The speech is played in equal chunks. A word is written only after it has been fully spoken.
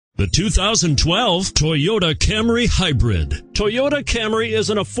The 2012 Toyota Camry Hybrid. Toyota Camry is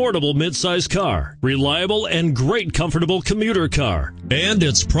an affordable midsize car, reliable and great comfortable commuter car, and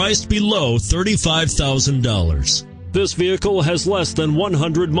it's priced below $35,000. This vehicle has less than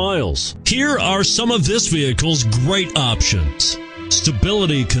 100 miles. Here are some of this vehicle's great options: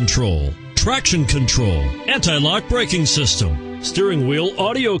 stability control, traction control, anti-lock braking system, steering wheel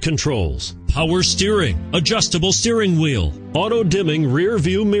audio controls, power steering, adjustable steering wheel, auto-dimming rear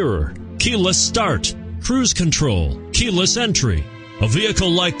view mirror, keyless start, cruise control, keyless entry. A vehicle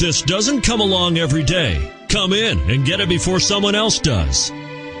like this doesn't come along every day. Come in and get it before someone else does.